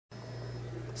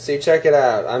See, check it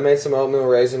out. I made some oatmeal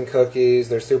raisin cookies.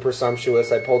 They're super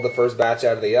sumptuous. I pulled the first batch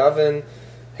out of the oven.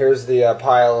 Here's the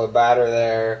pile of batter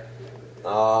there.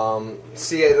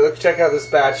 See, look, check out the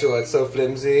spatula. It's so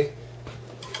flimsy.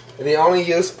 The only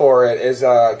use for it is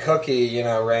cookie,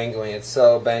 wrangling. It's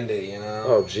so bendy,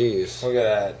 Oh, jeez. Look at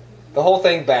that. The whole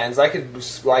thing bends. I could,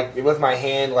 with my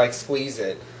hand, squeeze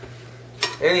it.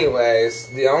 Anyways,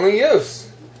 the only use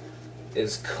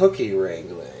is cookie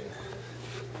wrangling.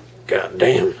 God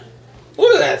damn.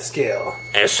 Look at that skill.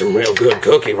 That's some real good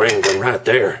cookie wrangling right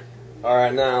there.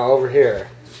 Alright, now over here.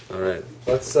 Alright.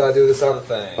 Let's do this other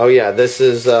thing. Oh yeah, this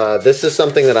is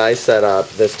something that I set up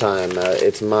this time.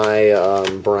 It's my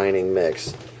brining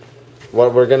mix.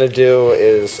 What we're gonna do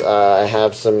is I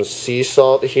have some sea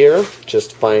salt here,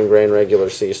 just fine grain regular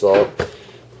sea salt.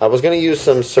 I was gonna use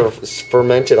some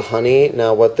fermented honey.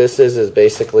 Now what this is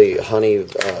basically honey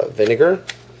vinegar.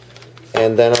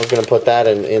 And then I was going to put that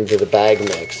into the bag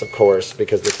mix, of course,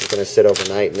 because this is going to sit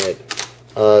overnight in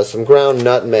it. Some ground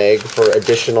nutmeg for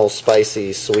additional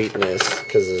spicy sweetness,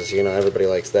 because, everybody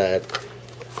likes that.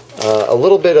 A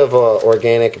little bit of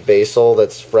organic basil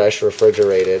that's fresh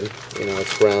refrigerated.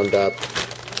 It's ground up.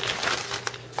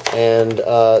 And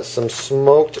some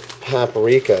smoked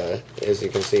paprika, as you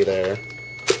can see there.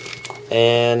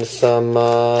 And some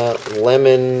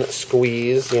lemon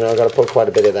squeeze. I've got to put quite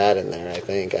a bit of that in there, I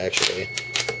think, actually.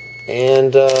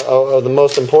 And the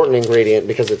most important ingredient,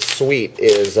 because it's sweet,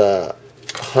 is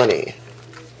honey.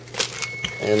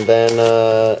 And then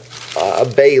a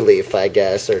bay leaf, I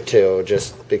guess, or two,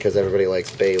 just because everybody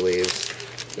likes bay leaves.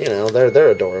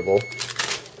 They're adorable.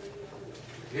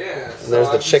 Yeah. And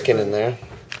there's the chicken in there.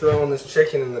 Throwing this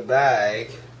chicken in the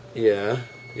bag. Yeah,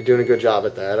 you're doing a good job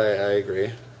at that. I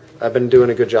agree. I've been doing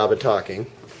a good job at talking.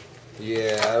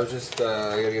 Yeah, I was just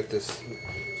I gotta get this. Just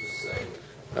a second.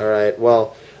 All right.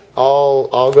 Well,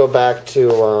 I'll go back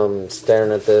to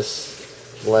staring at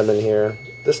this lemon here.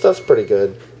 This stuff's pretty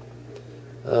good.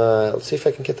 Let's see if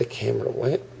I can get the camera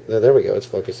away. There we go. It's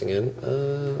focusing in.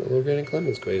 Organic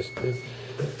lemon squeeze.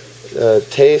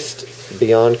 Taste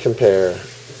beyond compare.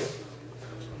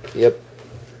 Yep.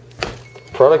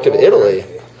 Product of Italy.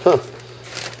 Huh.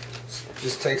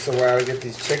 Just takes a while to get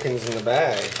these chickens in the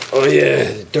bag. Oh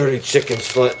yeah, dirty chicken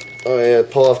slut. Oh yeah,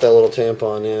 pull off that little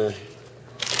tampon, yeah.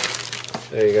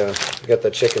 There you go. You got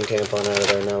the chicken tampon out of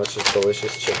there now. It's just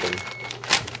delicious chicken.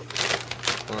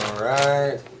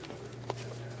 Alright.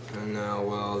 And now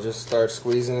we'll just start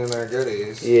squeezing in our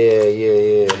goodies.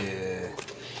 Yeah.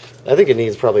 I think it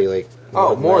needs probably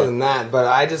more than that, but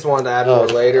I just wanted to add more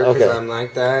later because I'm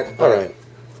like that. Alright.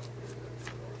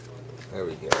 There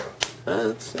we go.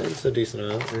 That's a decent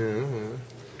amount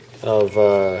of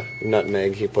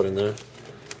nutmeg he put in there.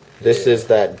 This is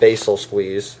that basil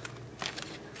squeeze.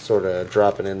 Sort of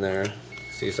dropping in there.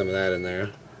 See some of that in there.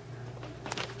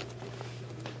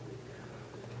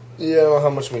 Yeah, I don't know how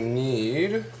much we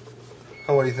need.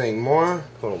 What do you think? More?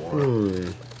 A little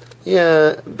more.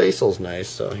 Yeah, basil's nice,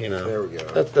 so, There we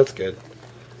go. That's good.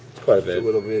 It's quite a bit. A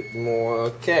little bit more.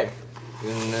 Okay.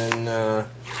 And then,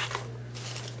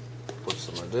 put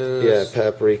some of this. Yeah,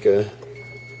 paprika.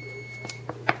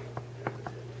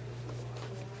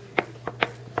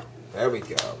 There we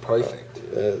go. Perfect.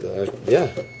 Yeah.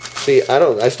 See,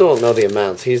 I still don't know the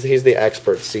amounts. He's the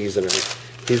expert seasoner.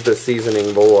 He's the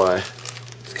seasoning boy.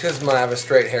 It's because I have a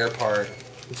straight hair part.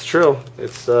 It's true.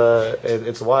 It's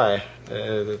why.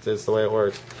 It's the way it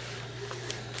works.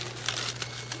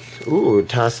 Ooh,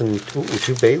 tossing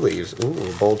 2 bay leaves.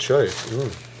 Ooh, bold choice.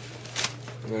 Ooh.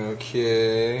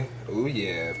 Okay. Ooh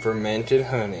yeah, fermented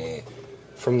honey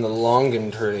from the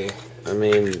longan tree. I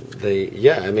mean,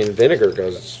 vinegar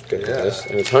goes good with this,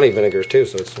 and it's honey vinegar too,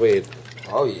 so it's sweet.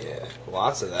 Oh yeah,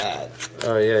 lots of that.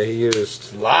 Oh yeah, he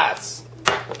used lots.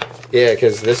 Yeah,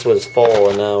 because this was full,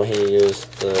 and now he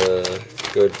used a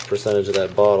good percentage of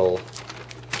that bottle.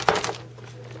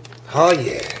 Oh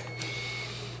yeah.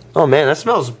 Oh man, that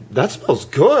smells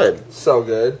good. So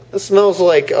good. It smells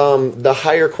like the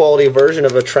higher quality version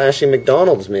of a trashy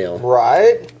McDonald's meal.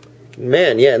 Right?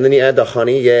 Man, yeah, and then you add the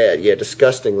honey, yeah,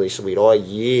 disgustingly sweet. Oh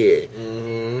yeah.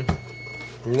 And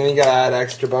then you gotta add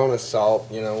extra bonus salt,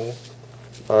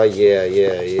 Oh yeah.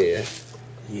 Yeah.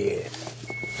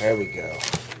 There we go.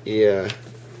 Yeah.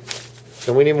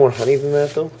 Don't we need more honey than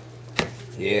that though?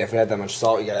 Yeah, if you add that much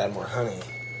salt, you gotta add more honey.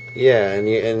 Yeah, and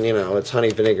it's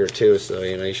honey vinegar too, so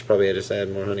you should probably just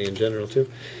add more honey in general too.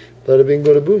 Bada bing,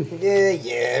 bada boom. Yeah,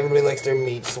 everybody likes their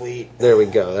meat sweet. There we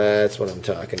go, that's what I'm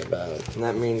talking about. And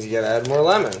that means you gotta add more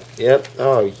lemon. Yep,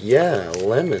 oh yeah,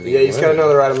 lemon. Yeah, you just gotta know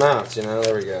the right amounts,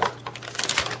 there we go.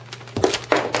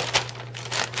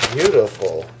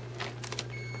 Beautiful.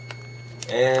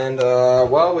 And,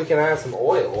 well, we can add some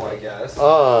oil, I guess.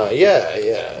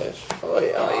 Yeah. Oh,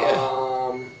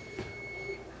 yeah.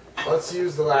 Let's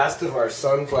use the last of our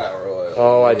sunflower oil.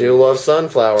 Oh, I do love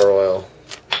sunflower oil.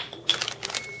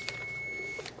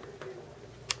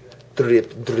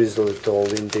 Drizzle it all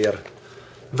in there.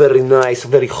 Very nice,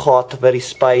 very hot, very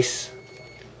spice,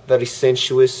 very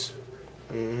sensuous.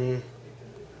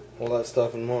 All that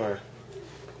stuff and more.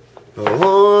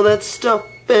 All that stuff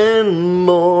and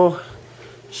more.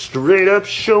 Straight up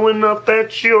showing up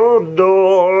at your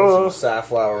door. Put some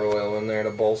safflower oil in there to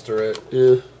bolster it.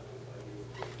 Yeah.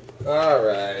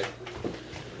 Alright.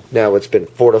 Now it's been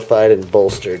fortified and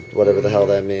bolstered, whatever the hell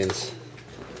that means.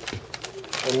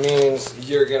 It means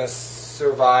you're gonna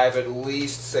survive at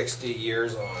least 60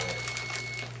 years on it.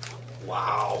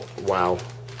 Wow. Wow.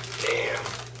 Damn.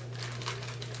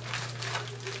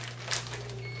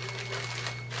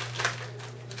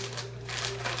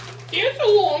 It's a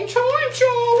long time,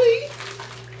 Charlie.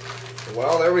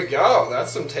 Well, there we go.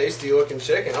 That's some tasty looking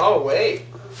chicken. Oh, wait.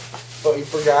 But we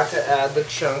forgot to add the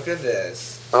chunk of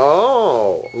this.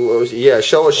 Oh, yeah.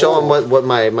 Show them what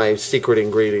my secret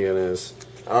ingredient is.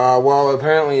 Well,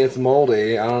 apparently it's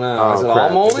moldy. I don't know. Oh, Is it crap. all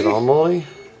moldy? Is it all moldy?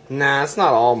 Nah, it's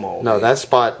not all moldy. No, that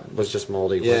spot was just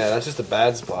moldy. Yeah, that's just a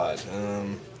bad spot.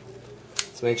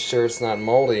 Let's make sure it's not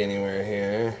moldy anywhere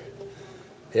here.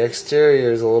 The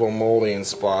exterior is a little moldy in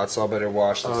spots, so I better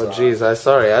wash this off. Oh, jeez.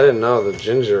 Sorry. I didn't know the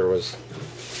ginger was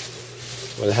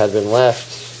what had been left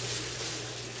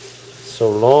so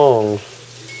long.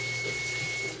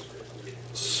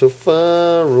 So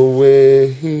far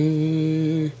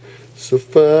away. So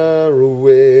far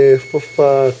away for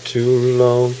far too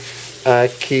long. I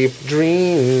keep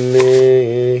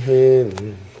dreaming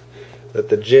that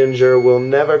the ginger will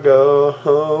never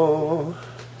go.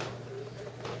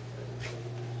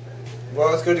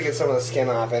 Well, it's good to get some of the skin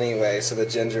off anyway, so the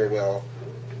ginger will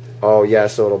Oh yeah,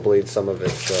 so it'll bleed some of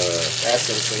its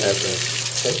essence into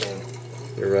the chicken.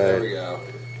 You're right. There we go.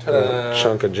 A Ta-da.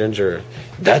 chunk of ginger.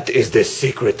 That is the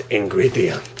secret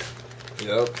ingredient.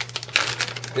 Yep.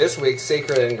 This week's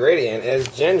secret ingredient is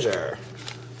ginger.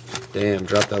 Damn,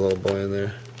 drop that little boy in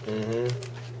there.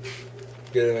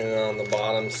 Get him in on the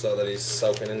bottom so that he's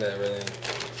soaking into everything.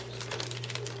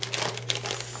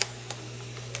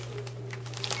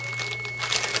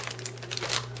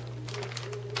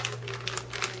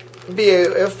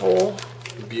 Beautiful.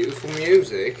 Beautiful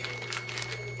music.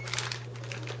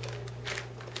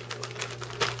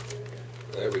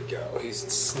 There we go.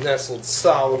 He's nestled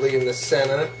solidly in the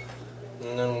center.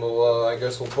 And then we'll, I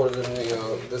guess we'll put it in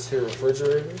the, this here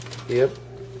refrigerator. Yep.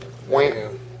 There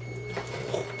you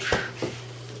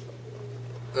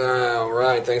go.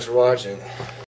 Alright, thanks for watching.